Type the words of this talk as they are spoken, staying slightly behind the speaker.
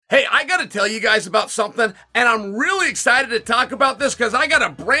Hey, I got to tell you guys about something, and I'm really excited to talk about this because I got a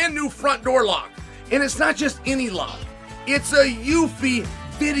brand new front door lock. And it's not just any lock. It's a Eufy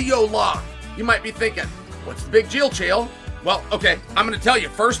video lock. You might be thinking, what's the big deal, Chael? Well, okay, I'm going to tell you.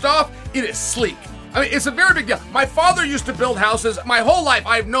 First off, it is sleek. I mean, it's a very big deal. My father used to build houses. My whole life,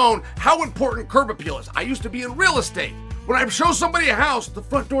 I've known how important curb appeal is. I used to be in real estate. When I show somebody a house, the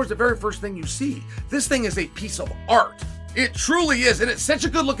front door is the very first thing you see. This thing is a piece of art. It truly is, and it's such a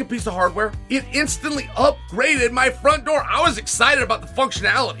good-looking piece of hardware. It instantly upgraded my front door. I was excited about the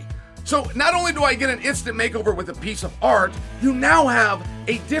functionality. So not only do I get an instant makeover with a piece of art, you now have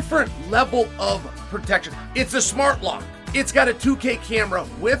a different level of protection. It's a smart lock. It's got a 2K camera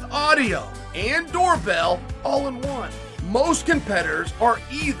with audio and doorbell all in one. Most competitors are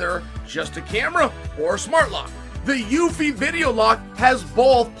either just a camera or a smart lock. The Eufy video lock has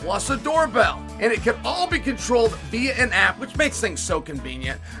both plus a doorbell, and it can all be controlled via an app, which makes things so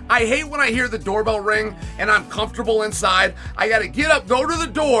convenient. I hate when I hear the doorbell ring and I'm comfortable inside. I gotta get up, go to the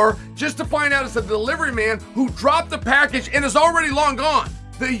door, just to find out it's the delivery man who dropped the package and is already long gone.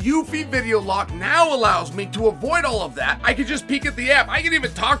 The Eufy video lock now allows me to avoid all of that. I can just peek at the app. I can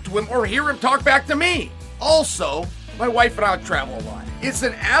even talk to him or hear him talk back to me. Also, my wife and I travel a lot. It's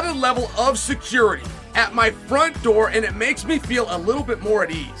an added level of security at my front door, and it makes me feel a little bit more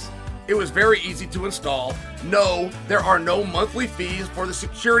at ease. It was very easy to install. No, there are no monthly fees for the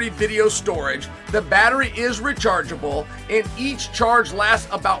security video storage. The battery is rechargeable, and each charge lasts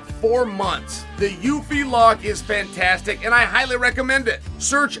about 4 months. The Eufy lock is fantastic, and I highly recommend it.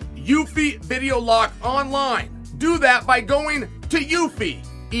 Search Eufy video lock online. Do that by going to Eufy,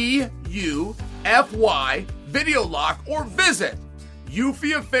 EUFY, video lock, or visit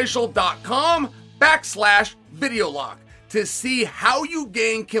eufyofficial.com/video lock to see how you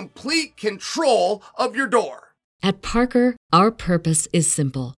gain complete control of your door. At Parker, our purpose is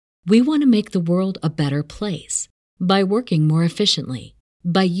simple. We want to make the world a better place by working more efficiently,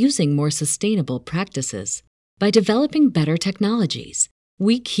 by using more sustainable practices, by developing better technologies.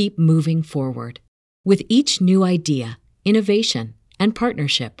 We keep moving forward. With each new idea, innovation, and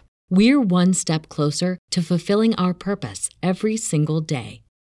partnership, we're one step closer to fulfilling our purpose every single day.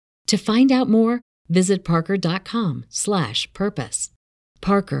 To find out more, visit parker.com/purpose.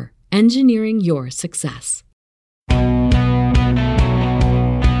 Parker, engineering your success.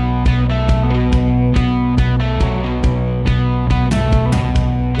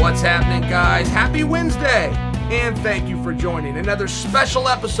 What's happening, guys? Happy Wednesday! And thank you for joining another special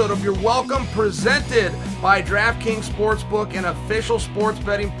episode of Your Welcome, presented by DraftKings Sportsbook, an official sports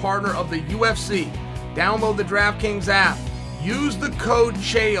betting partner of the UFC. Download the DraftKings app. Use the code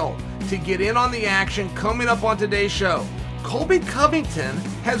CHAEL to get in on the action coming up on today's show. Colby Covington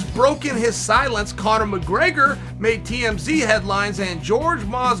has broken his silence. Conor McGregor made TMZ headlines, and George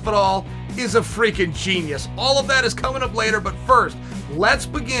Masvidal is a freaking genius. All of that is coming up later, but first, let's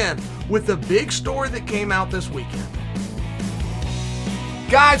begin with the big story that came out this weekend.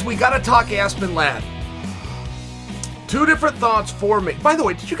 Guys, we gotta talk Aspen Ladd. Two different thoughts for me. By the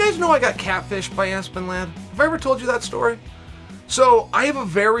way, did you guys know I got catfished by Aspen Ladd? Have I ever told you that story? So, I have a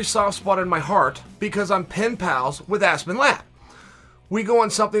very soft spot in my heart because I'm pen pals with Aspen Ladd. We go on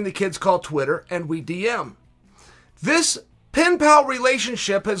something the kids call Twitter, and we DM. This pen pal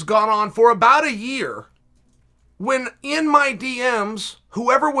relationship has gone on for about a year, when in my DMs,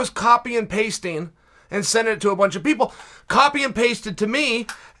 whoever was copy and pasting and sending it to a bunch of people, copy and pasted to me,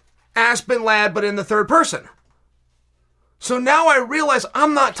 Aspen Ladd, but in the third person. So now I realize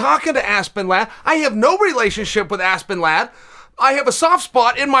I'm not talking to Aspen Ladd. I have no relationship with Aspen Ladd. I have a soft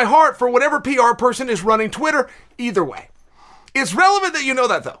spot in my heart for whatever PR person is running Twitter. Either way. It's relevant that you know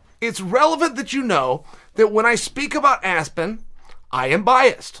that, though. It's relevant that you know that when I speak about Aspen, I am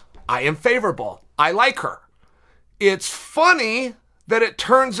biased. I am favorable. I like her. It's funny that it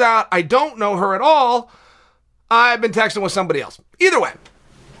turns out I don't know her at all. I've been texting with somebody else. Either way,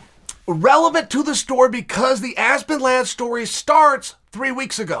 relevant to the story because the Aspen Ladd story starts 3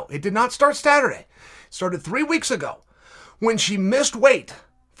 weeks ago. It did not start Saturday. It started 3 weeks ago when she missed weight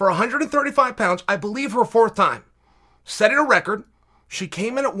for 135 pounds, I believe her fourth time, setting a record. She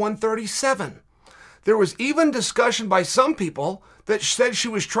came in at 137. There was even discussion by some people that said she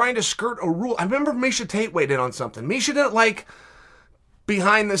was trying to skirt a rule. I remember Miesha Tate weighed in on something. Miesha didn't like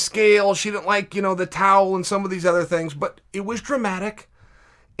behind the scale. She didn't like, the towel and some of these other things, but it was dramatic.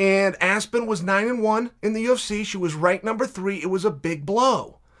 And Aspen was 9-1 in the UFC. She was ranked number 3. It was a big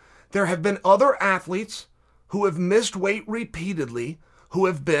blow. There have been other athletes who have missed weight repeatedly who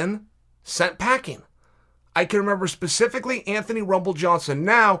have been sent packing. I can remember specifically Anthony Rumble Johnson.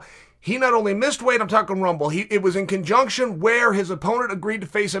 Now, He not only missed weight, I'm talking Rumble, it was in conjunction where his opponent agreed to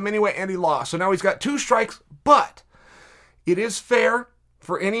face him anyway, and he lost. So now he's got 2 strikes, but it is fair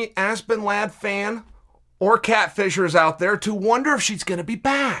for any Aspen Ladd fan or catfishers out there to wonder if she's going to be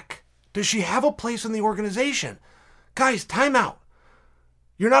back. Does she have a place in the organization? Guys, time out.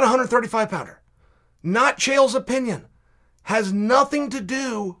 You're not a 135-pounder. Not Chael's opinion. Has nothing to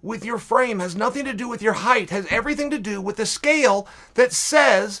do with your frame, has nothing to do with your height, has everything to do with the scale that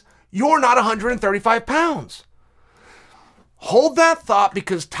says you're not 135 pounds. Hold that thought,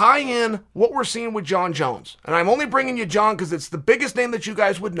 because tie in what we're seeing with Jon Jones. And I'm only bringing you Jon because it's the biggest name that you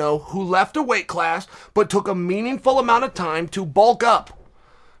guys would know, who left a weight class but took a meaningful amount of time to bulk up.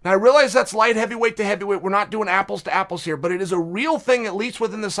 Now, I realize that's light heavyweight to heavyweight. We're not doing apples to apples here, but it is a real thing, at least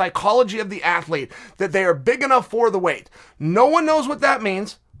within the psychology of the athlete, that they are big enough for the weight. No one knows what that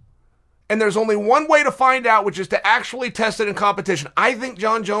means, and there's only one way to find out, which is to actually test it in competition. I think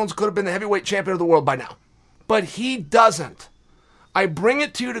Jon Jones could have been the heavyweight champion of the world by now, but he doesn't. I bring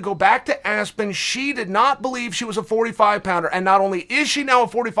it to you to go back to Aspen. She did not believe she was a 45-pounder, and not only is she now a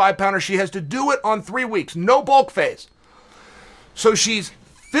 45-pounder, she has to do it on 3 weeks, no bulk phase. So she's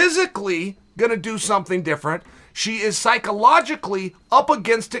physically going to do something different. She is psychologically up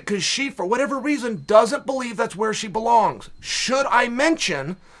against it because she, for whatever reason, doesn't believe that's where she belongs. Should I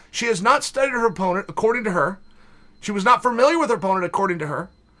mention, she has not studied her opponent, according to her. She was not familiar with her opponent, according to her.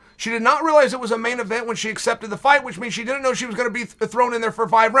 She did not realize it was a main event when she accepted the fight, which means she didn't know she was going to be thrown in there for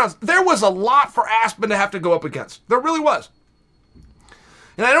 5 rounds. There was a lot for Aspen to have to go up against. There really was.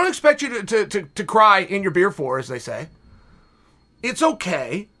 And I don't expect you to cry in your beer for, as they say. It's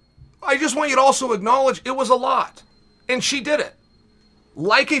okay. I just want you to also acknowledge it was a lot. And she did it.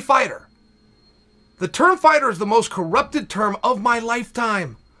 Like a fighter. The term fighter is the most corrupted term of my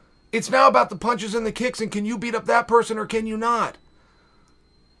lifetime. It's now about the punches and the kicks, and can you beat up that person or can you not?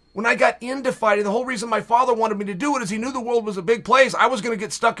 When I got into fighting, the whole reason my father wanted me to do it is he knew the world was a big place. I was going to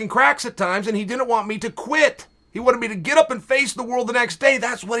get stuck in cracks at times, and he didn't want me to quit. He wanted me to get up and face the world the next day.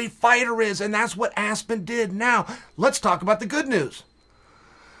 That's what a fighter is, and that's what Aspen did. Now, let's talk about the good news.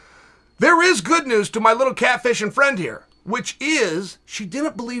 There is good news to my little catfishing friend here, which is she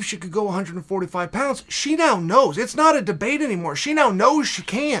didn't believe she could go 145 pounds. She now knows. It's not a debate anymore. She now knows she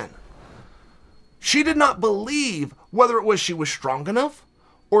can. She did not believe whether it was she was strong enough,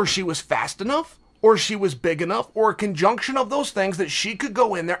 or she was fast enough, or she was big enough, or a conjunction of those things that she could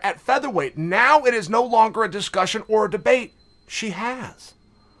go in there at featherweight. Now it is no longer a discussion or a debate. She has.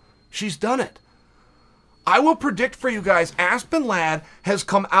 She's done it. I will predict for you guys, Aspen Ladd has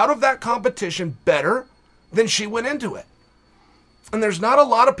come out of that competition better than she went into it. And there's not a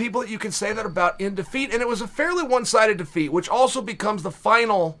lot of people that you can say that about in defeat, and it was a fairly one-sided defeat, which also becomes the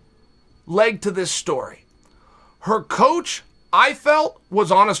final leg to this story. Her coach, I felt,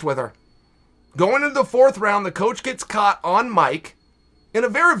 was honest with her. Going into the 4th round, the coach gets caught on mic in a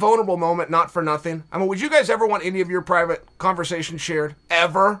very vulnerable moment, not for nothing. I mean, would you guys ever want any of your private conversations shared?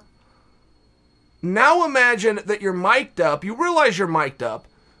 Ever? Now imagine that you're mic'd up, you realize you're mic'd up,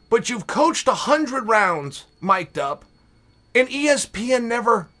 but you've coached 100 rounds mic'd up, and ESPN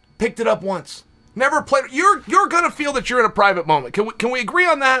never picked it up once. Never played. You're going to feel that you're in a private moment. Can we agree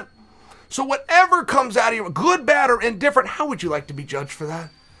on that? So whatever comes out of you, good, bad, or indifferent, how would you like to be judged for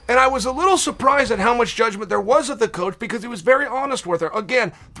that? And I was a little surprised at how much judgment there was of the coach because he was very honest with her.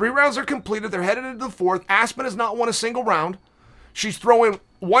 Again, 3 rounds are completed. They're headed into the 4th. Aspen has not won a single round. She's throwing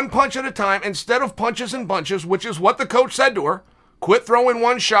 1 punch at a time instead of punches and bunches, which is what the coach said to her. Quit throwing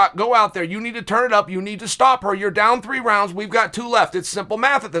 1 shot. Go out there. You need to turn it up. You need to stop her. You're down 3 rounds. We've got 2 left. It's simple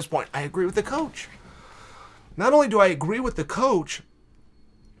math at this point. I agree with the coach. Not only do I agree with the coach,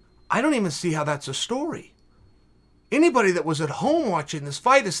 I don't even see how that's a story. Anybody that was at home watching this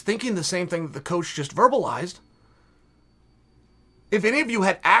fight is thinking the same thing that the coach just verbalized. If any of you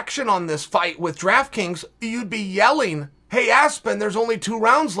had action on this fight with DraftKings, you'd be yelling, "Hey, Aspen, there's only 2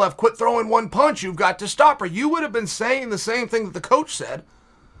 rounds left. Quit throwing 1 punch. You've got to stop her." You would have been saying the same thing that the coach said.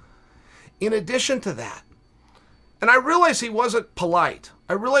 In addition to that, and I realize he wasn't polite.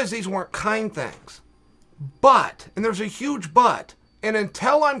 I realize these weren't kind things. But, and there's a huge but, and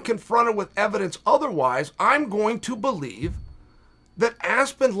until I'm confronted with evidence otherwise, I'm going to believe that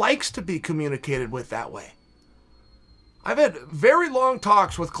Aspen likes to be communicated with that way. I've had very long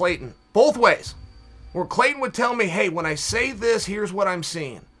talks with Clayton, both ways, where Clayton would tell me, "Hey, when I say this, here's what I'm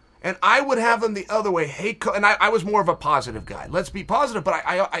seeing." And I would have them the other way. "Hey, and I was more of a positive guy. Let's be positive, but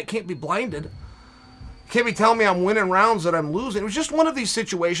I can't be blinded. Can't be telling me I'm winning rounds that I'm losing." It was just one of these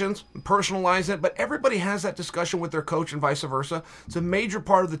situations, personalize it, but everybody has that discussion with their coach and vice versa. It's a major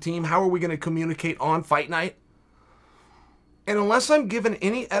part of the team. How are we going to communicate on fight night? And unless I'm given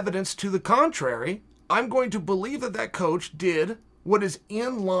any evidence to the contrary, I'm going to believe that that coach did what is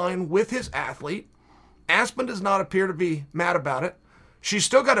in line with his athlete. Aspen does not appear to be mad about it. She's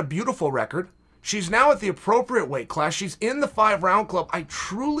still got a beautiful record. She's now at the appropriate weight class. She's in the 5-round club. I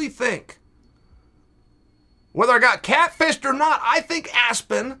truly think, whether I got catfished or not, I think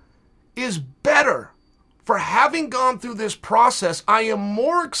Aspen is better for having gone through this process. I am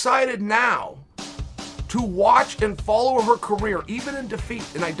more excited now to watch and follow her career, even in defeat.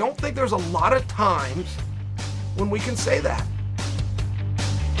 And I don't think there's a lot of times when we can say that.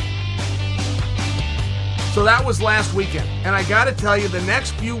 So that was last weekend. And I gotta tell you, the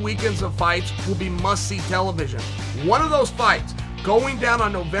next few weekends of fights will be must-see television. One of those fights, going down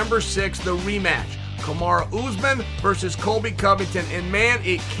on November 6th, the rematch. Kamaru Usman versus Colby Covington. And man,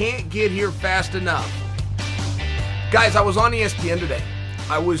 it can't get here fast enough. Guys, I was on ESPN today.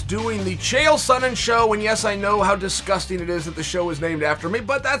 I was doing the Chael Sonnen show, and yes, I know how disgusting it is that the show is named after me,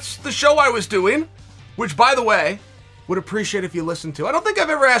 but that's the show I was doing, which, by the way, would appreciate if you listen to. I don't think I've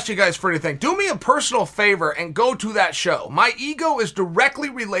ever asked you guys for anything. Do me a personal favor and go to that show. My ego is directly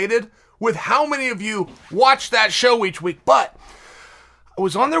related with how many of you watch that show each week, but I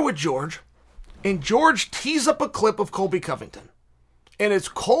was on there with George, and George tees up a clip of Colby Covington, and it's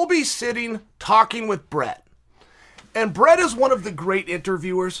Colby sitting talking with Brett. And Brett is one of the great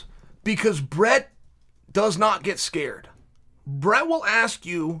interviewers because Brett does not get scared. Brett will ask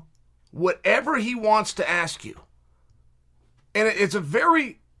you whatever he wants to ask you. And it's a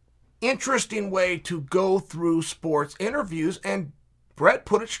very interesting way to go through sports interviews. And Brett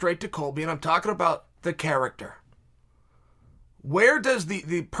put it straight to Colby, and I'm talking about the character. Where does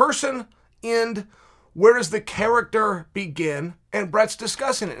the person end? Where does the character begin? And Brett's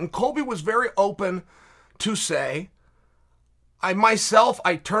discussing it. And Colby was very open to say, I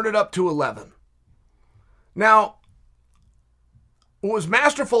turned it up to 11. Now, what was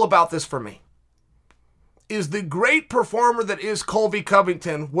masterful about this for me is the great performer that is Colby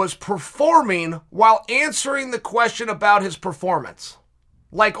Covington was performing while answering the question about his performance.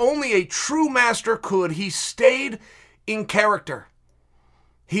 Like only a true master could, he stayed in character.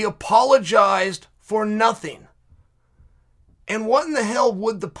 He apologized for nothing. And what in the hell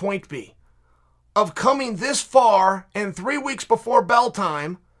would the point be of coming this far and 3 weeks before bell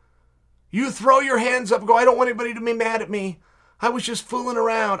time, you throw your hands up and go, I don't want anybody to be mad at me. I was just fooling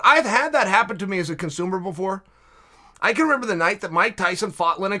around. I've had that happen to me as a consumer before. I can remember the night that Mike Tyson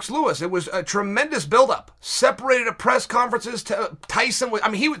fought Lennox Lewis. It was a tremendous buildup. Separated at press conferences. Tyson told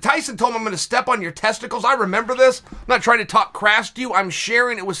him, I'm going to step on your testicles. I remember this. I'm not trying to talk crass to you. I'm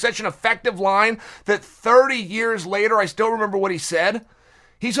sharing. It was such an effective line that 30 years later, I still remember what he said.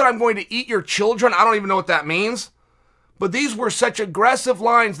 He said, I'm going to eat your children. I don't even know what that means. But these were such aggressive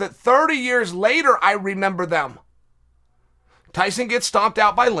lines that 30 years later, I remember them. Tyson gets stomped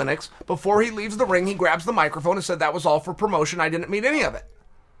out by Lennox. Before he leaves the ring, he grabs the microphone and said that was all for promotion. I didn't mean any of it.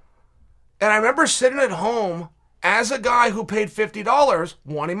 And I remember sitting at home as a guy who paid $50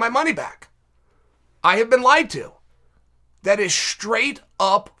 wanting my money back. I have been lied to. That is straight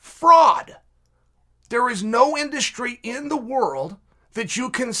up fraud. There is no industry in the world that you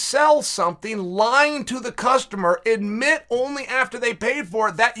can sell something lying to the customer, admit only after they paid for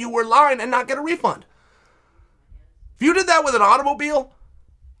it that you were lying and not get a refund. If you did that with an automobile,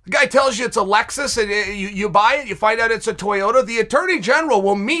 the guy tells you it's a Lexus and you buy it, you find out it's a Toyota, the attorney general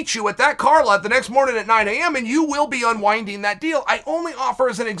will meet you at that car lot the next morning at 9 a.m. and you will be unwinding that deal. I only offer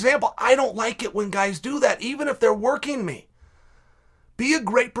as an example. I don't like it when guys do that, even if they're working me. Be a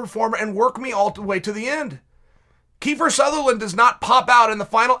great performer and work me all the way to the end. Kiefer Sutherland does not pop out in the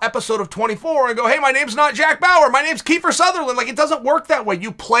final episode of 24 and go, hey, my name's not Jack Bauer, my name's Kiefer Sutherland. Like, it doesn't work that way.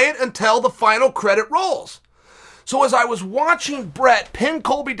 You play it until the final credit rolls. So as I was watching Brett pin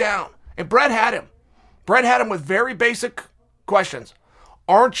Colby down, and Brett had him with very basic questions.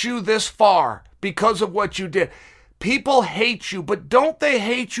 Aren't you this far because of what you did? People hate you, but don't they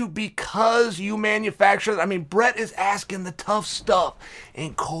hate you because you manufacture it? I mean, Brett is asking the tough stuff,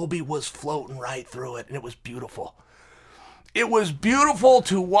 and Colby was floating right through it, and it was beautiful. It was beautiful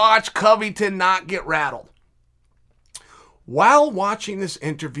to watch Covington not get rattled. While watching this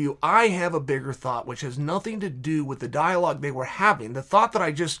interview, I have a bigger thought, which has nothing to do with the dialogue they were having. The thought that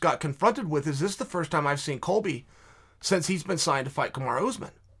I just got confronted with is this the first time I've seen Colby since he's been signed to fight Kamaru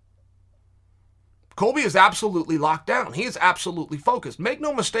Usman. Colby is absolutely locked down. He is absolutely focused. Make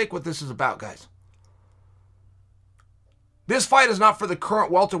no mistake what this is about, guys. This fight is not for the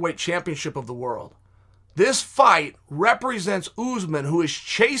current welterweight championship of the world. This fight represents Usman, who is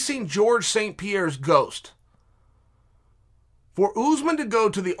chasing George St. Pierre's ghost. For Usman to go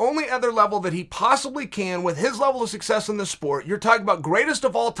to the only other level that he possibly can with his level of success in the sport, you're talking about greatest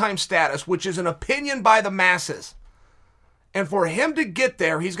of all time status, which is an opinion by the masses. And for him to get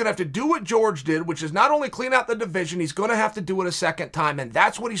there, he's going to have to do what George did, which is not only clean out the division, he's going to have to do it a second time, and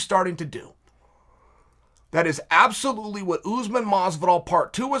that's what he's starting to do. That is absolutely what Usman Masvidal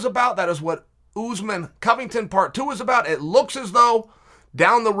Part 2 is about. That is what Usman Covington Part 2 is about. It looks as though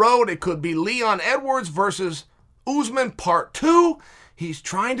down the road it could be Leon Edwards versus Usman Part 2. He's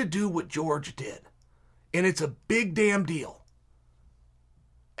trying to do what George did, and it's a big damn deal.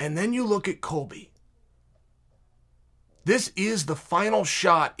 And then you look at Colby. This is the final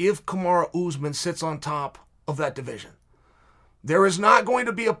shot if Kamaru Usman sits on top of that division. There is not going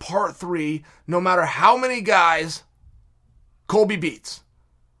to be a Part 3 no matter how many guys Colby beats.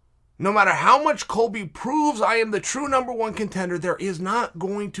 No matter how much Colby proves I am the true number one contender, there is not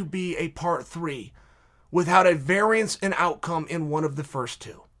going to be a Part 3 without a variance in outcome in one of the first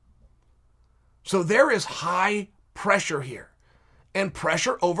two. So there is high pressure here. And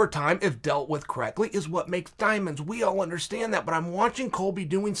pressure over time, if dealt with correctly, is what makes diamonds. We all understand that, but I'm watching Colby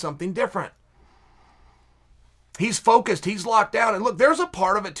doing something different. He's focused. He's locked down. And look, there's a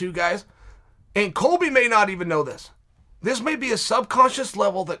part of it too, guys. And Colby may not even know this. This may be a subconscious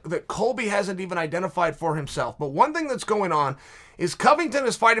level that Colby hasn't even identified for himself. But one thing that's going on is Covington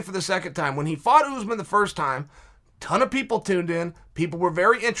is fighting for the second time. When he fought Usman the first time, a ton of people tuned in. People were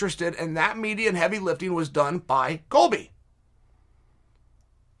very interested. And that media and heavy lifting was done by Colby.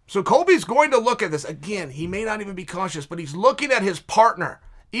 So Colby's going to look at this. Again, he may not even be conscious, but he's looking at his partner.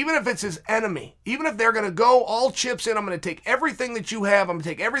 Even if it's his enemy, even if they're going to go all chips in, I'm going to take everything that you have, I'm going to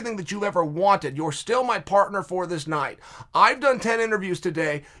take everything that you've ever wanted. You're still my partner for this night. I've done 10 interviews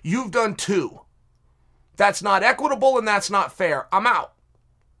today. You've done 2. That's not equitable and that's not fair. I'm out.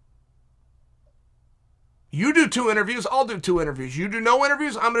 You do 2 interviews, I'll do 2 interviews. You do no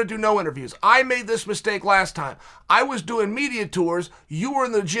interviews, I'm going to do no interviews. I made this mistake last time. I was doing media tours. You were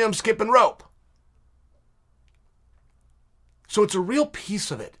in the gym skipping rope. So it's a real piece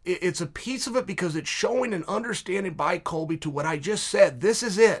of it. It's a piece of it because it's showing an understanding by Colby to what I just said. This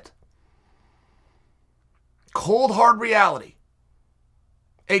is it. Cold, hard reality.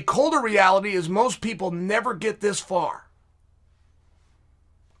 A colder reality is most people never get this far.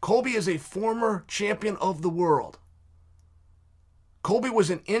 Colby is a former champion of the world. Colby was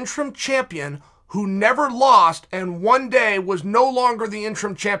an interim champion who never lost and one day was no longer the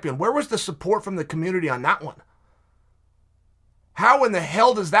interim champion. Where was the support from the community on that one? How in the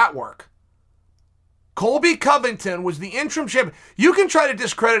hell does that work? Colby Covington was the interim champion. You can try to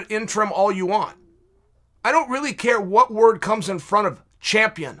discredit interim all you want. I don't really care what word comes in front of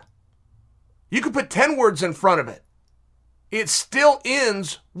champion. You could put 10 words in front of it. It still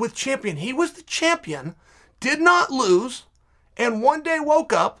ends with champion. He was the champion, did not lose, and one day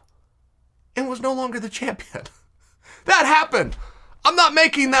woke up and was no longer the champion. That happened. I'm not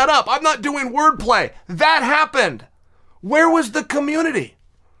making that up. I'm not doing wordplay. That happened. Where was the community?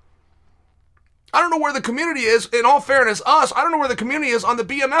 I don't know where the community is. In all fairness, I don't know where the community is on the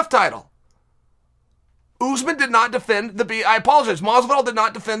BMF title. Usman did not defend I apologize. Masvidal did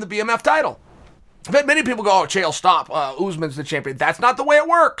not defend the BMF title. I've had many people go, oh, Chael, stop. Usman's the champion. That's not the way it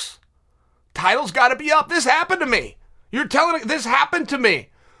works. Title's got to be up. This happened to me. You're telling me this happened to me.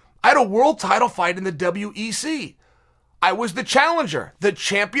 I had a world title fight in the WEC. I was the challenger. The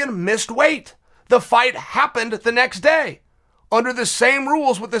champion missed weight. The fight happened the next day under the same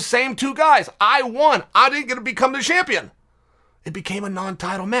rules with the same 2 guys. I won. I didn't get to become the champion. It became a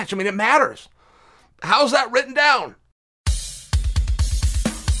non-title match. I mean, it matters. How's that written down?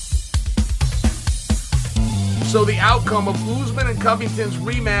 So the outcome of Usman and Covington's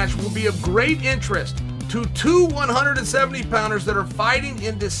rematch will be of great interest to 2 170-pounders that are fighting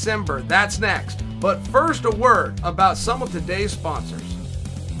in December. That's next. But first, a word about some of today's sponsors.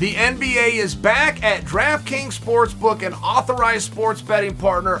 The NBA is back at DraftKings Sportsbook, an authorized sports betting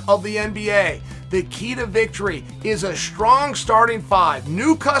partner of the NBA. The key to victory is a strong starting 5.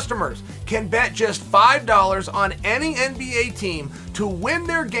 New customers can bet just $5 on any NBA team to win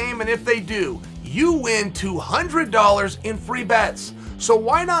their game, and if they do, you win $200 in free bets. So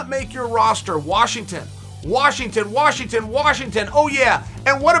why not make your roster Washington? Washington, Washington, Washington. Oh yeah,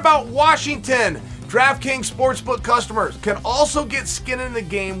 and what about Washington? DraftKings Sportsbook customers can also get skin in the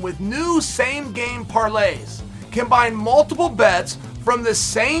game with new same-game parlays. Combine multiple bets from the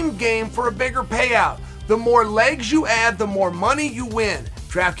same game for a bigger payout. The more legs you add, the more money you win.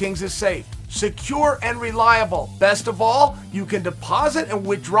 DraftKings is safe, secure, and reliable. Best of all, you can deposit and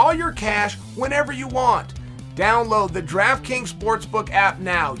withdraw your cash whenever you want. Download the DraftKings Sportsbook app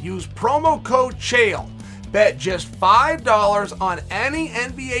now. Use promo code CHAEL. Bet just $5 on any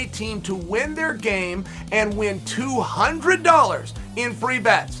NBA team to win their game and win $200 in free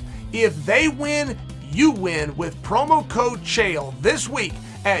bets. If they win, you win with promo code CHAEL this week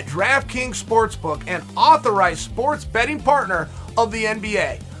at DraftKings Sportsbook, an authorized sports betting partner of the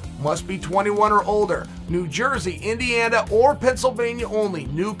NBA. Must be 21 or older. New Jersey, Indiana, or Pennsylvania only.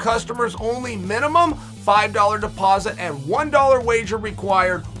 New customers only. Minimum $5 deposit and $1 wager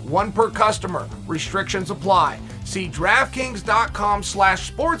required. One per customer. Restrictions apply. See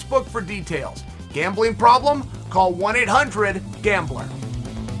DraftKings.com/sportsbook for details. Gambling problem? Call 1-800-GAMBLER.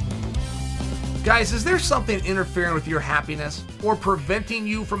 Guys, is there something interfering with your happiness or preventing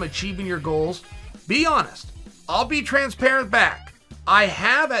you from achieving your goals? Be honest. I'll be transparent back. I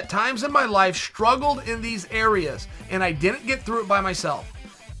have at times in my life struggled in these areas, and I didn't get through it by myself.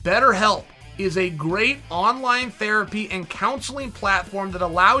 BetterHelp is a great online therapy and counseling platform that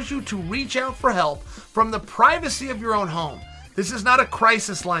allows you to reach out for help from the privacy of your own home. This is not a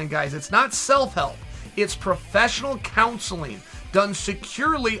crisis line, guys. It's not self-help. It's professional counseling done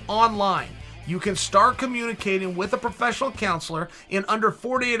securely online. You can start communicating with a professional counselor in under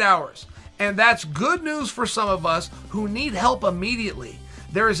 48 hours. And that's good news for some of us who need help immediately.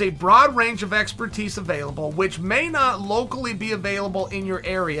 There is a broad range of expertise available, which may not locally be available in your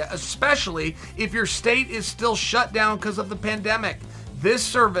area, especially if your state is still shut down because of the pandemic. This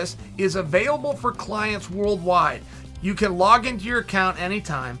service is available for clients worldwide. You can log into your account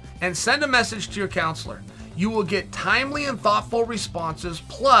anytime and send a message to your counselor. You will get timely and thoughtful responses,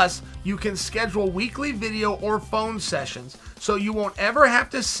 plus you can schedule weekly video or phone sessions so you won't ever have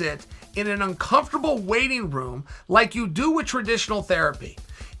to sit in an uncomfortable waiting room like you do with traditional therapy.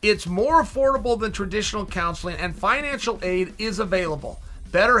 It's more affordable than traditional counseling, and financial aid is available.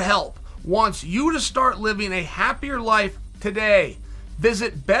 BetterHelp wants you to start living a happier life today.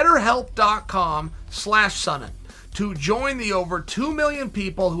 Visit betterhelp.com/Sunnin to join the over 2 million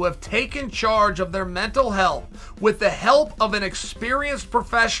people who have taken charge of their mental health with the help of an experienced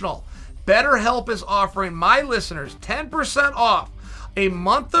professional. BetterHelp is offering my listeners 10% off a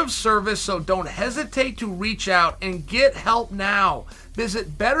month of service, so don't hesitate to reach out and get help now.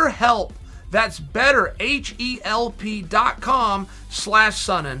 Visit BetterHelp, that's better,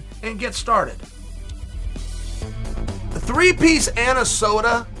 HELP.com/Sunnin, and get started. The 3-piece Anna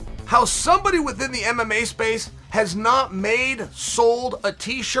soda, how somebody within the MMA space has not sold a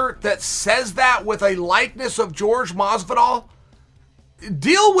t-shirt that says that with a likeness of George Masvidal.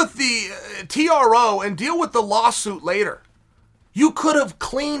 Deal with the TRO and deal with the lawsuit later. You could have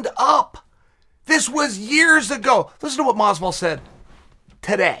cleaned up. This was years ago. Listen to what Masvidal said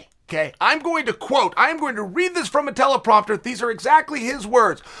today, okay? I'm going to read this from a teleprompter. These are exactly his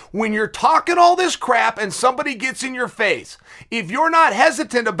words. When you're talking all this crap and somebody gets in your face, if you're not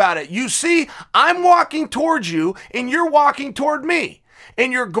hesitant about it, you see, I'm walking towards you and you're walking toward me,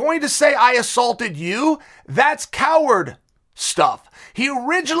 and you're going to say I assaulted you, that's coward stuff. He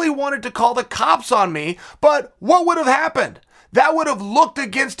originally wanted to call the cops on me, but what would have happened? That would have looked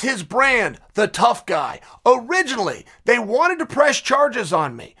against his brand, the tough guy. Originally, they wanted to press charges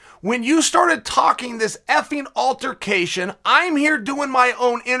on me. When you started talking this effing altercation, I'm here doing my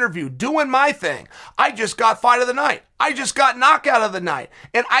own interview, doing my thing. I just got fight of the night. I just got knockout of the night.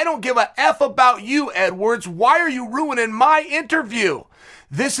 And I don't give a F about you, Edwards. Why are you ruining my interview?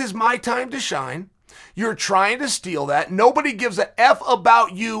 This is my time to shine. You're trying to steal that. Nobody gives a F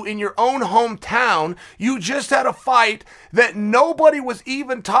about you in your own hometown. You just had a fight that nobody was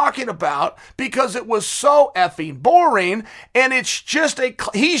even talking about because it was so effing boring, and he's just a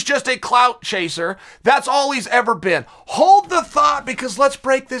clout chaser. That's all he's ever been. Hold the thought, because let's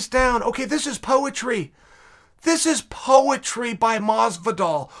break this down. Okay, this is poetry. This is poetry by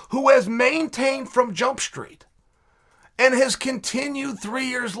Masvidal, who has maintained from Jump Street and has continued 3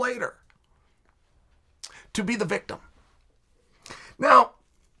 years later to be the victim. Now,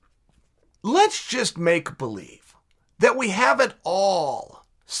 let's just make believe that we haven't all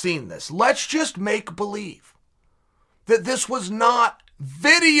seen this. Let's just make believe that this was not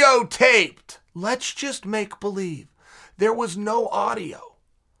videotaped. Let's just make believe there was no audio.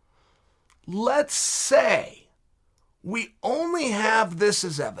 Let's say we only have this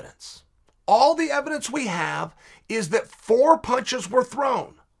as evidence. All the evidence we have is that 4 punches were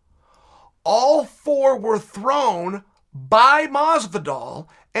thrown. All 4 were thrown by Masvidal,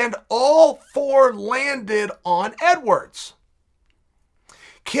 and all 4 landed on Edwards.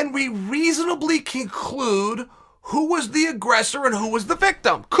 Can we reasonably conclude who was the aggressor and who was the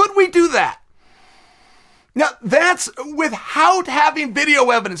victim? Could we do that? Now, that's without having video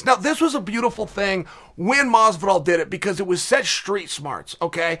evidence. Now, this was a beautiful thing when Masvidal did it because it was such street smarts,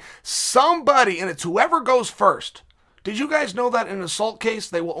 okay? Somebody, and it's whoever goes first. Did you guys know that in an assault case,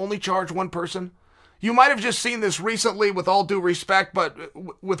 they will only charge one person? You might have just seen this recently, with all due respect, but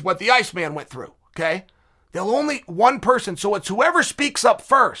with what the Iceman went through, okay? They'll only one person, so it's whoever speaks up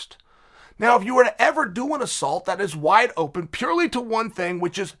first. Now, if you were to ever do an assault that is wide open purely to one thing,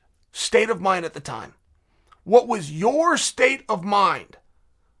 which is state of mind at the time. What was your state of mind?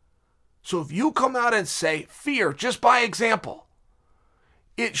 So if you come out and say fear, just by example,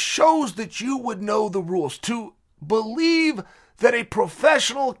 it shows that you would know the rules. To believe that a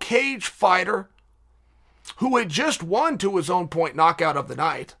professional cage fighter who had just won to his own point knockout of the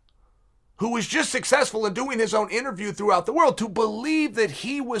night, who was just successful in doing his own interview throughout the world, to believe that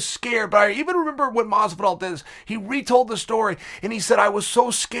he was scared. But I even remember when Masvidal did this, he retold the story, and he said, I was so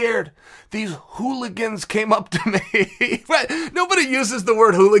scared. These hooligans came up to me. Nobody uses the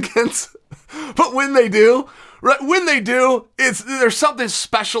word hooligans, but when they do, right, there's something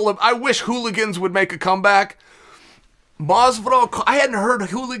special. I wish hooligans would make a comeback. Masvidal, I hadn't heard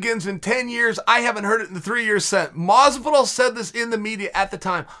hooligans in 10 years. I haven't heard it in the 3 years since. Masvidal said this in the media at the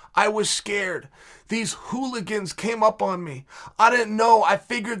time. I was scared. These hooligans came up on me. I didn't know. I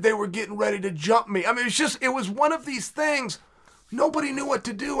figured they were getting ready to jump me. I mean, it was one of these things. Nobody knew what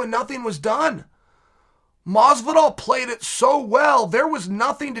to do and nothing was done. Masvidal played it so well, there was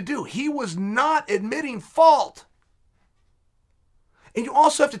nothing to do. He was not admitting fault. And you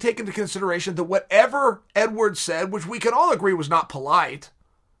also have to take into consideration that whatever Edwards said, which we can all agree was not polite,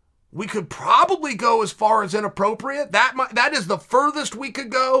 we could probably go as far as inappropriate. That is the furthest we could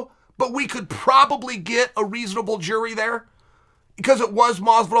go, but we could probably get a reasonable jury there. Because it was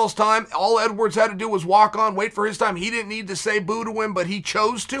Masvidal's time. All Edwards had to do was walk on, wait for his time. He didn't need to say boo to him, but he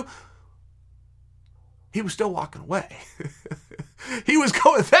chose to. He was still walking away. He was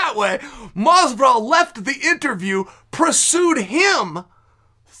going that way. Masvidal left the interview, pursued him,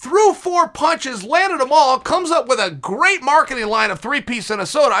 threw 4 punches, landed them all, comes up with a great marketing line of 3-piece and a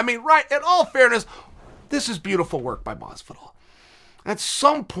soda. I mean, right, in all fairness, this is beautiful work by Masvidal. At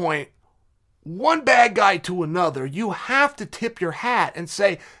some point, one bad guy to another, you have to tip your hat and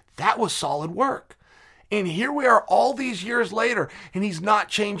say, that was solid work. And here we are all these years later, and he's not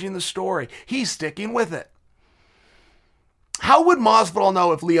changing the story. He's sticking with it. How would Masvidal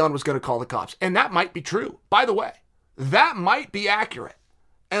know if Leon was going to call the cops? And that might be true. By the way, that might be accurate.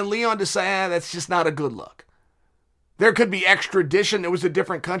 And Leon to say, that's just not a good look. There could be extradition. It was a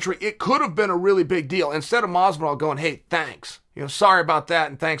different country. It could have been a really big deal. Instead of Masvidal going, hey, thanks. Sorry about that,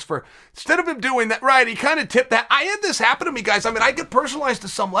 and thanks for... Instead of him doing that, right, he kind of tipped that. I had this happen to me, guys. I mean, I get personalized to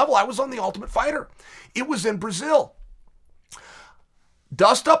some level. I was on The Ultimate Fighter. It was in Brazil.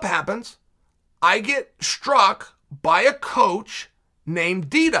 Dust up happens. I get struck by a coach named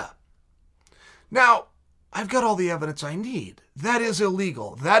Dita. Now, I've got all the evidence I need. That is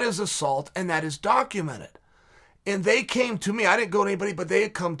illegal. That is assault, and that is documented. And they came to me. I didn't go to anybody, but they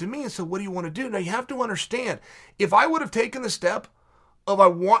had come to me and said, what do you want to do? Now, you have to understand, if I would have taken the step of I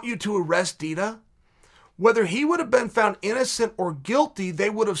want you to arrest Dita, whether he would have been found innocent or guilty, they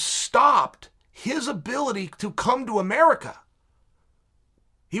would have stopped his ability to come to America.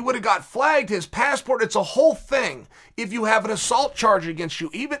 He would have got flagged, his passport. It's a whole thing. If you have an assault charge against you,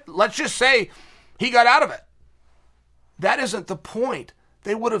 even, let's just say he got out of it. That isn't the point.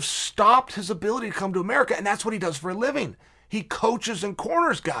 They would have stopped his ability to come to America, and that's what he does for a living. He coaches and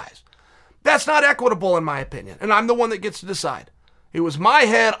corners guys. That's not equitable in my opinion, and I'm the one that gets to decide. It was my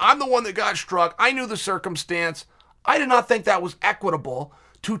head. I'm the one that got struck. I knew the circumstance. I did not think that was equitable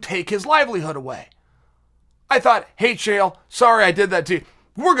to take his livelihood away. I thought, hey, Chael, sorry I did that to you.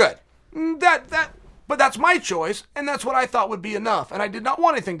 We're good. But that's my choice, and that's what I thought would be enough, and I did not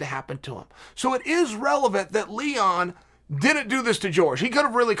want anything to happen to him. So it is relevant that Leon didn't do this to George. He could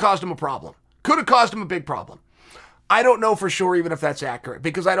have really caused him a problem. Could have caused him a big problem. I don't know for sure even if that's accurate,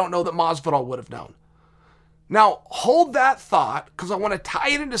 because I don't know that Masvidal would have known. Now, hold that thought, because I want to tie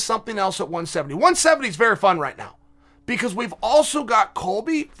it into something else at 170. 170 is very fun right now, because we've also got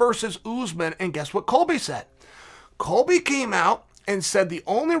Colby versus Usman, and guess what Colby said? Colby came out and said the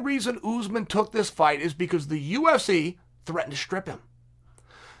only reason Usman took this fight is because the UFC threatened to strip him.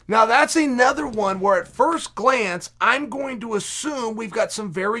 Now, that's another one where at first glance, I'm going to assume we've got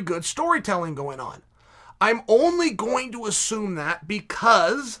some very good storytelling going on. I'm only going to assume that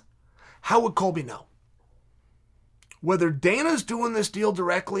because how would Colby know? Whether Dana's doing this deal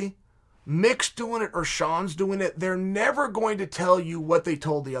directly, Mick's doing it, or Sean's doing it, they're never going to tell you what they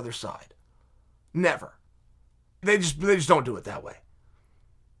told the other side. Never. They just don't do it that way.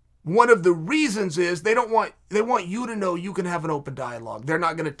 one of the reasons is they want you to know you can have an open dialogue. They're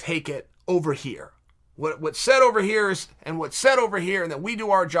not going to take it over here. What's said over here is, and what's said over here, and then we do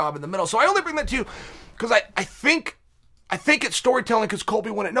our job in the middle. So I only bring that to you because I think it's storytelling because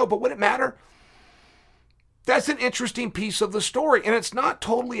Colby wouldn't know, but would it matter? That's an interesting piece of the story, and it's not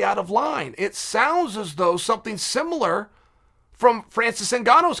totally out of line. It sounds as though something similar from Francis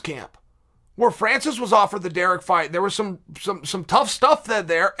Ngannou's camp, where Francis was offered the Derek fight. There was some tough stuff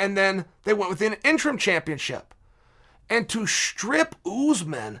there, and then they went with an interim championship. And to strip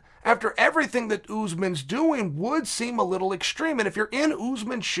Usman after everything that Usman's doing would seem a little extreme. And if you're in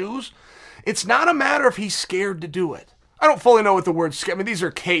Usman's shoes, it's not a matter if he's scared to do it. I don't fully know what the word scared. I mean, these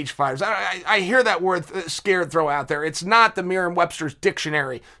are cage fighters. I hear that word scared throw out there. It's not the Merriam-Webster's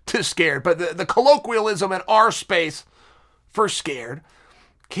dictionary to scared, but the colloquialism in our space for scared.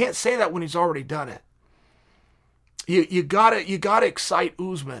 Can't say that when he's already done it. You gotta excite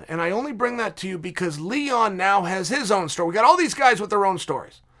Usman, and I only bring that to you because Leon now has his own story. We got all these guys with their own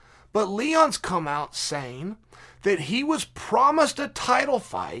stories, but Leon's come out saying that he was promised a title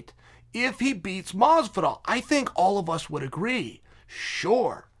fight if he beats Masvidal. I think all of us would agree.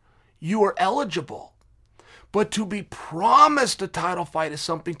 Sure, you are eligible, but to be promised a title fight is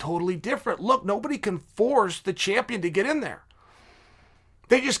something totally different. Look, nobody can force the champion to get in there.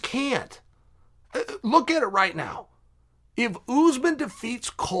 They just can't. Look at it right now. If Usman defeats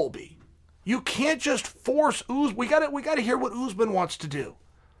Colby, you can't just force Usman. We got to hear what Usman wants to do.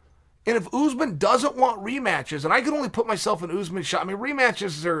 And if Usman doesn't want rematches, and I can only put myself in Usman's shot. I mean,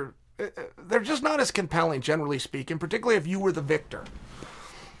 rematches they're just not as compelling, generally speaking, particularly if you were the victor.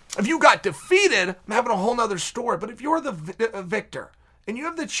 If you got defeated, I'm having a whole nother story. But if you're the victor and you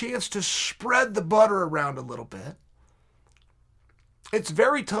have the chance to spread the butter around a little bit, it's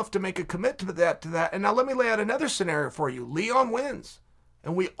very tough to make a commitment to that. And now let me lay out another scenario for you. Leon wins,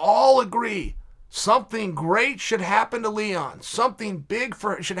 and we all agree something great should happen to Leon. Something big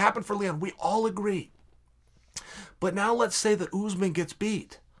should happen for Leon. We all agree. But now let's say that Usman gets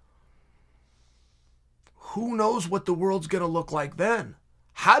beat. Who knows what the world's going to look like then?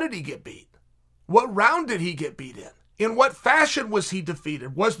 How did he get beat? What round did he get beat in? In what fashion was he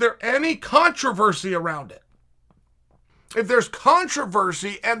defeated? Was there any controversy around it? If there's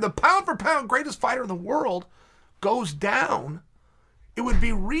controversy and the pound-for-pound greatest fighter in the world goes down, it would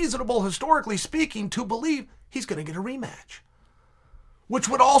be reasonable, historically speaking, to believe he's going to get a rematch. Which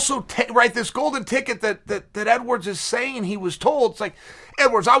would also write this golden ticket that Edwards is saying he was told. It's like,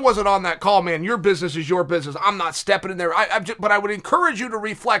 Edwards, I wasn't on that call, man. Your business is your business. I'm not stepping in there. But I would encourage you to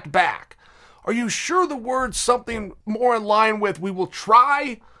reflect back. Are you sure the word's something more in line with we will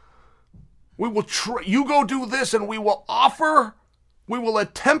try? We will try. You go do this and we will offer. We will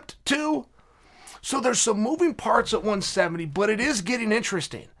attempt to. So there's some moving parts at 170, but it is getting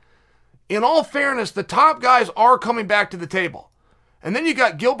interesting. In all fairness, the top guys are coming back to the table. And then you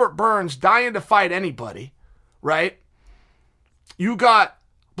got Gilbert Burns dying to fight anybody, right? You got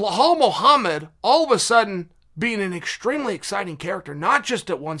Belal Muhammad all of a sudden being an extremely exciting character, not just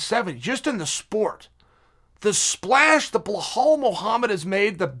at 170, just in the sport. The splash that Belal Muhammad has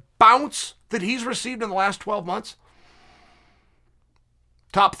made, the bounce that he's received in the last 12 months,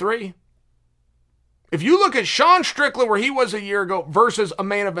 top three. If you look at Sean Strickland where he was a year ago versus a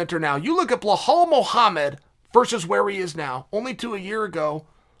main eventer now, you look at Belal Muhammad versus where he is now, only to a year ago,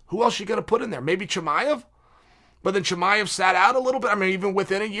 who else you going to put in there? Maybe Chimaev? But then Chimaev sat out a little bit. I mean, even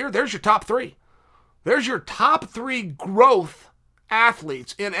within a year, there's your top three. There's your top three growth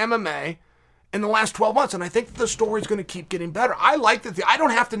athletes in MMA in the last 12 months. And I think the story's going to keep getting better. I like that. I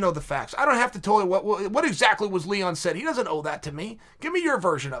don't have to know the facts. I don't have to tell you what exactly was Leon said. He doesn't owe that to me. Give me your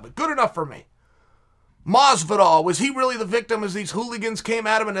version of it. Good enough for me. Masvidal, was he really the victim as these hooligans came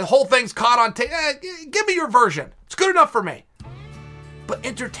at him and the whole thing's caught on tape? Give me your version. It's good enough for me. But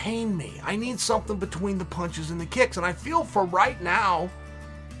entertain me. I need something between the punches and the kicks. And I feel for right now,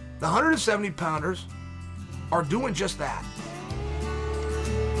 the 170-pounders are doing just that.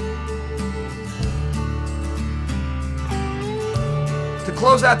 To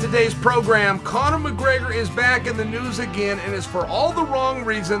close out today's program, Conor McGregor is back in the news again and is for all the wrong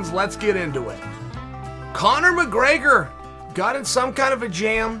reasons. Let's get into it. Conor McGregor got in some kind of a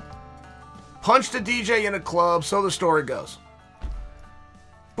jam, punched a DJ in a club, so the story goes.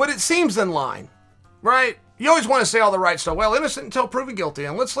 But it seems in line, right? You always want to say all the right stuff. Well, innocent until proven guilty,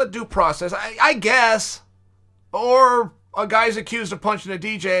 and let's let due process, I guess. Or a guy's accused of punching a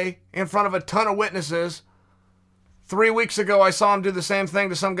DJ in front of a ton of witnesses. 3 weeks ago, I saw him do the same thing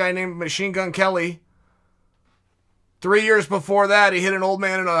to some guy named Machine Gun Kelly. 3 years before that, he hit an old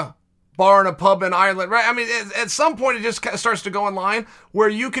man in a bar in a pub in Ireland, right? I mean, at some point it just starts to go in line where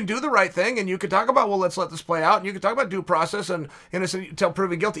you can do the right thing and you can talk about, well, let's let this play out, and you can talk about due process and innocent until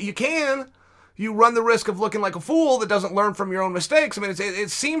proven guilty. You can. You run the risk of looking like a fool that doesn't learn from your own mistakes. I mean, it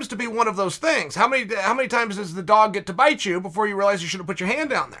seems to be one of those things. How many times does the dog get to bite you before you realize you should have put your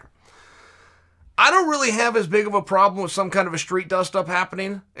hand down there? I don't really have as big of a problem with some kind of a street dust-up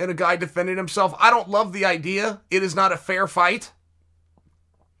happening and a guy defending himself. I don't love the idea. It is not a fair fight.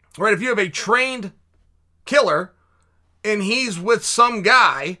 Right? If you have a trained killer and he's with some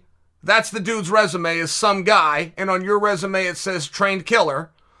guy, that's the dude's resume is some guy, and on your resume it says trained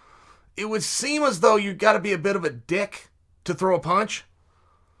killer, it would seem as though you've got to be a bit of a dick to throw a punch.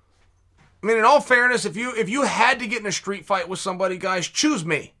 I mean, in all fairness, if you had to get in a street fight with somebody, guys, choose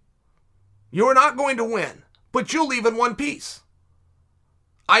me. You're not going to win, but you'll leave in one piece.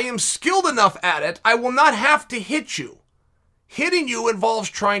 I am skilled enough at it, I will not have to hit you. Hitting you involves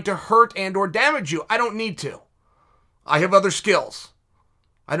trying to hurt and or damage you. I don't need to. I have other skills.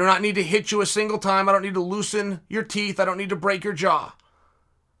 I do not need to hit you a single time. I don't need to loosen your teeth. I don't need to break your jaw.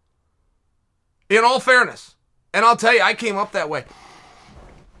 In all fairness, and I'll tell you, I came up that way.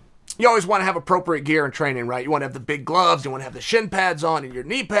 You always want to have appropriate gear in training, right? You want to have the big gloves, you want to have the shin pads on and your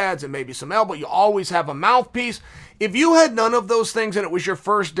knee pads and maybe some elbow. You always have a mouthpiece. If you had none of those things and it was your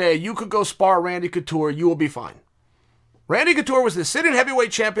first day, you could go spar Randy Couture, you will be fine. Randy Couture was the sitting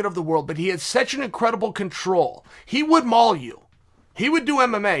heavyweight champion of the world, but he had such an incredible control. He would maul you. He would do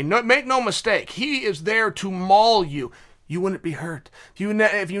MMA. No, make no mistake. He is there to maul you. You wouldn't be hurt.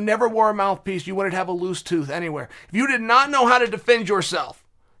 If you never wore a mouthpiece, you wouldn't have a loose tooth anywhere. If you did not know how to defend yourself,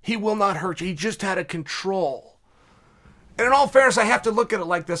 he will not hurt you. He just had a control. And in all fairness, I have to look at it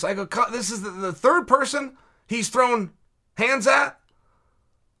like this. I go, this is the third person he's thrown hands at.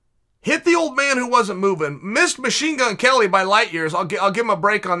 Hit the old man who wasn't moving. Missed Machine Gun Kelly by light years. I'll give him a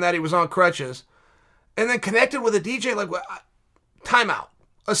break on that. He was on crutches. And then connected with a DJ like, timeout.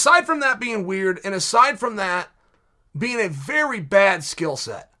 Aside from that being weird, and aside from that being a very bad skill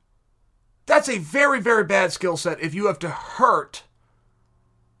set. That's a very, very bad skill set if you have to hurt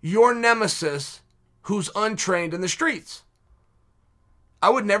your nemesis who's untrained in the streets.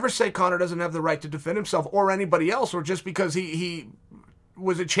 I would never say Conor doesn't have the right to defend himself or anybody else, or just because he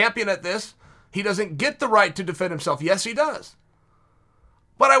was a champion at this, he doesn't get the right to defend himself. Yes, he does.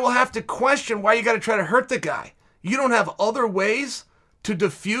 But I will have to question why you got to try to hurt the guy. You don't have other ways to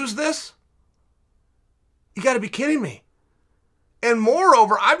diffuse this? You got to be kidding me. And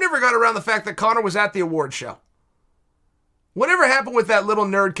moreover, I've never got around the fact that Conor was at the award show. Whatever happened with that little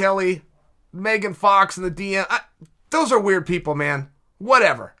nerd Kelly, Megan Fox, and the DM, those are weird people, man.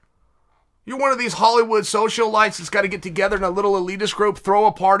 Whatever. You're one of these Hollywood socialites that's got to get together in a little elitist group, throw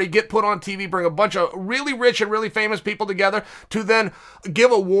a party, get put on TV, bring a bunch of really rich and really famous people together to then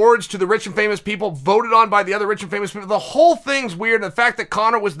give awards to the rich and famous people voted on by the other rich and famous people. The whole thing's weird, and the fact that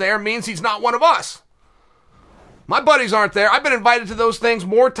Conor was there means he's not one of us. My buddies aren't there. I've been invited to those things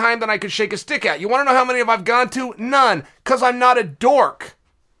more time than I could shake a stick at. You want to know how many I've gone to? None. Because I'm not a dork.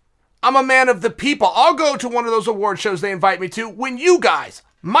 I'm a man of the people. I'll go to one of those award shows they invite me to when you guys,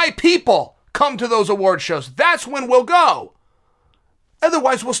 my people, come to those award shows. That's when we'll go.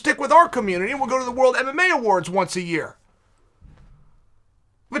 Otherwise, we'll stick with our community and we'll go to the World MMA Awards once a year.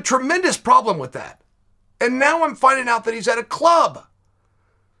 I have a tremendous problem with that. And now I'm finding out that he's at a club.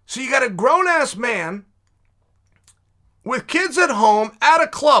 So you got a grown-ass man with kids at home at a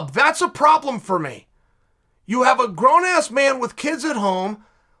club. That's a problem for me. You have a grown-ass man with kids at home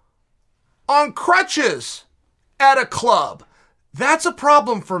on crutches at a club. That's a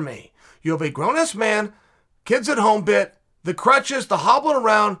problem for me. You have a grown-ass man, kids at home bit, the crutches, the hobbling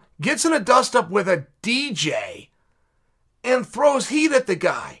around, gets in a dust-up with a DJ and throws heat at the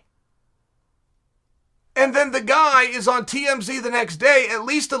guy. And then the guy is on TMZ the next day, at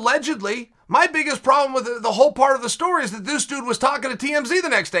least allegedly. My biggest problem with the whole part of the story is that this dude was talking to TMZ the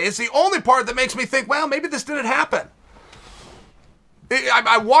next day. It's the only part that makes me think, well, maybe this didn't happen.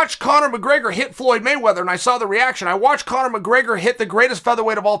 I watched Conor McGregor hit Floyd Mayweather, and I saw the reaction. I watched Conor McGregor hit the greatest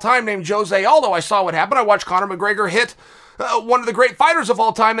featherweight of all time named Jose Aldo. I saw what happened. I watched Conor McGregor hit one of the great fighters of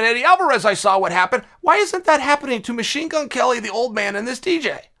all time in Eddie Alvarez. I saw what happened. Why isn't that happening to Machine Gun Kelly, the old man, and this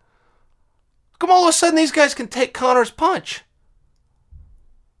DJ? Come all of a sudden, these guys can take Conor's punch.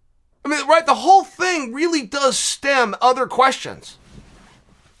 I mean, right, the whole thing really does stem other questions.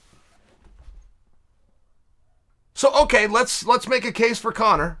 So, okay, let's make a case for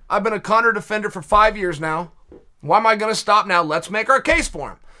Conor. I've been a Conor defender for 5 years now. Why am I going to stop now? Let's make our case for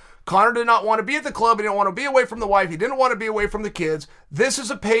him. Conor did not want to be at the club. He didn't want to be away from the wife. He didn't want to be away from the kids. This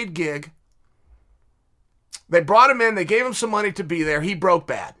is a paid gig. They brought him in. They gave him some money to be there. He broke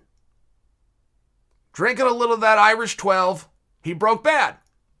bad. drinking a little of that Irish 12. He broke bad.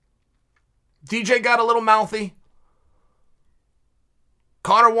 DJ got a little mouthy.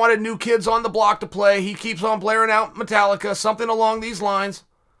 Conor wanted new kids on the block to play. He keeps on blaring out Metallica, something along these lines.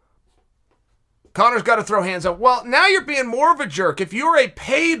 Conor's got to throw hands up. Well, now you're being more of a jerk. If you're a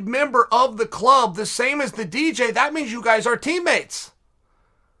paid member of the club, the same as the DJ, that means you guys are teammates.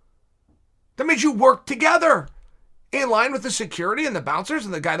 That means you work together in line with the security and the bouncers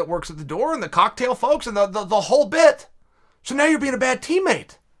and the guy that works at the door and the cocktail folks and the whole bit. So now you're being a bad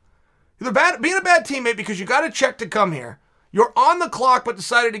teammate. You're being a bad teammate because you got a check to come here. You're on the clock but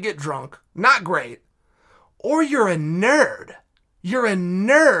decided to get drunk. Not great. Or you're a nerd. You're a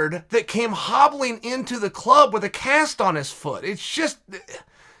nerd that came hobbling into the club with a cast on his foot. It's just,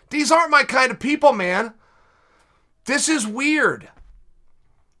 these aren't my kind of people, man. This is weird.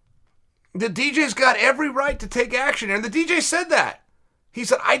 The DJ's got every right to take action, and the DJ said that. He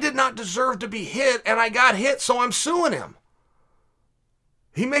said, I did not deserve to be hit, and I got hit, so I'm suing him.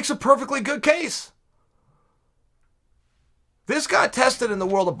 He makes a perfectly good case. This got tested in the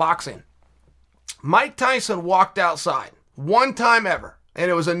world of boxing. Mike Tyson walked outside. One time ever. And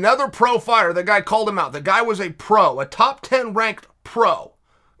it was another pro fighter. The guy called him out. The guy was a pro, a top 10 ranked pro.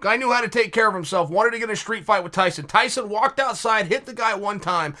 Guy knew how to take care of himself, wanted to get in a street fight with Tyson. Tyson walked outside, hit the guy one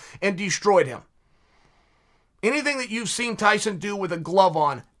time, and destroyed him. Anything that you've seen Tyson do with a glove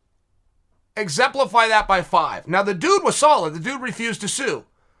on, exemplify that by 5. Now, the dude was solid. The dude refused to sue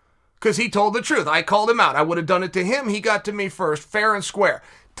because he told the truth. I called him out. I would have done it to him. He got to me first, fair and square.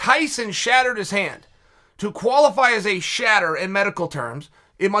 Tyson shattered his hand. To qualify as a shatter in medical terms,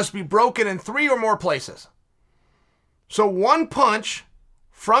 it must be broken in 3 or more places. So one punch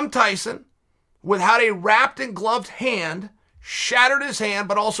from Tyson, without a wrapped and gloved hand, shattered his hand,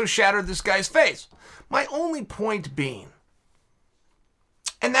 but also shattered this guy's face. My only point being,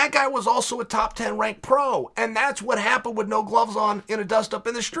 and that guy was also a top 10 ranked pro, and that's what happened with no gloves on in a dust-up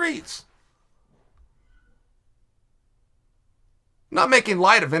in the streets. Not making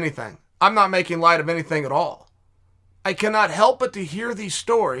light of anything. I'm not making light of anything at all. I cannot help but to hear these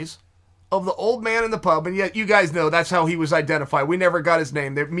stories of the old man in the pub, and yet you guys know that's how he was identified. We never got his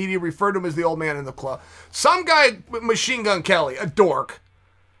name. The media referred to him as the old man in the club. Some guy, Machine Gun Kelly, a dork,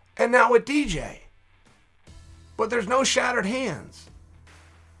 and now a DJ. But there's no shattered hands.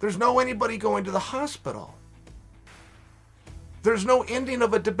 There's no anybody going to the hospital. There's no ending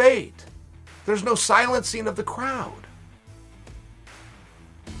of a debate. There's no silencing of the crowd.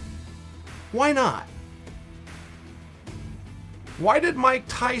 Why not? Why did Mike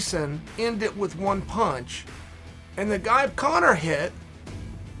Tyson end it with one punch, and the guy Conor hit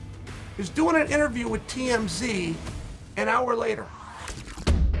is doing an interview with TMZ an hour later?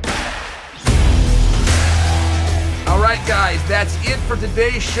 All right, guys, that's it for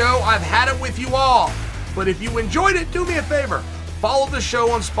today's show. I've had it with you all. But if you enjoyed it, do me a favor. Follow the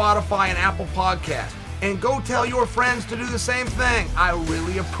show on Spotify and Apple Podcasts. And go tell your friends to do the same thing. I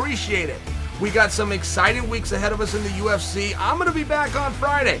really appreciate it. We got some exciting weeks ahead of us in the UFC. I'm going to be back on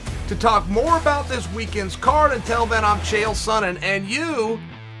Friday to talk more about this weekend's card. Until then, I'm Chael Sonnen, and you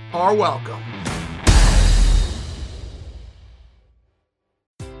are welcome.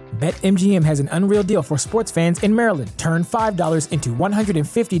 BetMGM has an unreal deal for sports fans in Maryland. Turn $5 into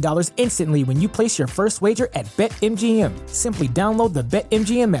 $150 instantly when you place your first wager at BetMGM. Simply download the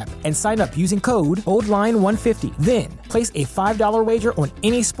BetMGM app and sign up using code OldLine150. Then, place a $5 wager on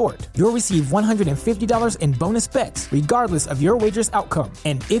any sport. You'll receive $150 in bonus bets, regardless of your wager's outcome.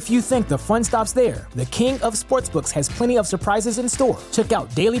 And if you think the fun stops there, the King of Sportsbooks has plenty of surprises in store. Check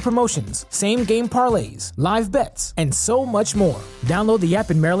out daily promotions, same-game parlays, live bets, and so much more. Download the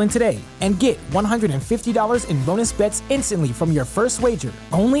app in Maryland today and get $150 in bonus bets instantly from your first wager.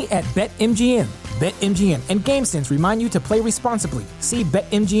 Only at BetMGM. BetMGM and GameSense remind you to play responsibly. See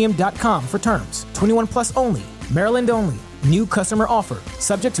BetMGM.com for terms. 21 plus only. Maryland only. New customer offer.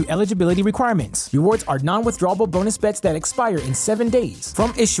 Subject to eligibility requirements. Rewards are non-withdrawable bonus bets that expire in 7 days.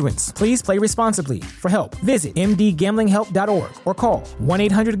 From issuance, please play responsibly. For help, visit mdgamblinghelp.org or call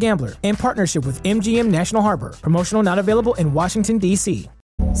 1-800-GAMBLER in partnership with MGM National Harbor. Promotional not available in Washington, D.C.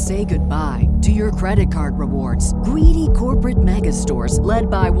 Say goodbye to your credit card rewards. Greedy corporate mega stores, led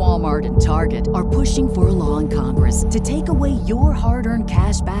by Walmart and Target, are pushing for a law in Congress to take away your hard-earned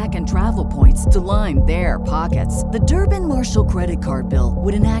cash back and travel points to line their pockets. The Durbin-Marshall credit card bill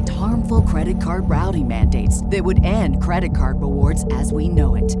would enact harmful credit card routing mandates that would end credit card rewards as we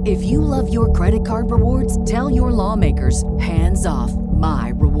know it. If you love your credit card rewards, tell your lawmakers, hands off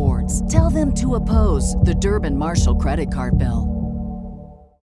my rewards. Tell them to oppose the Durbin-Marshall credit card bill.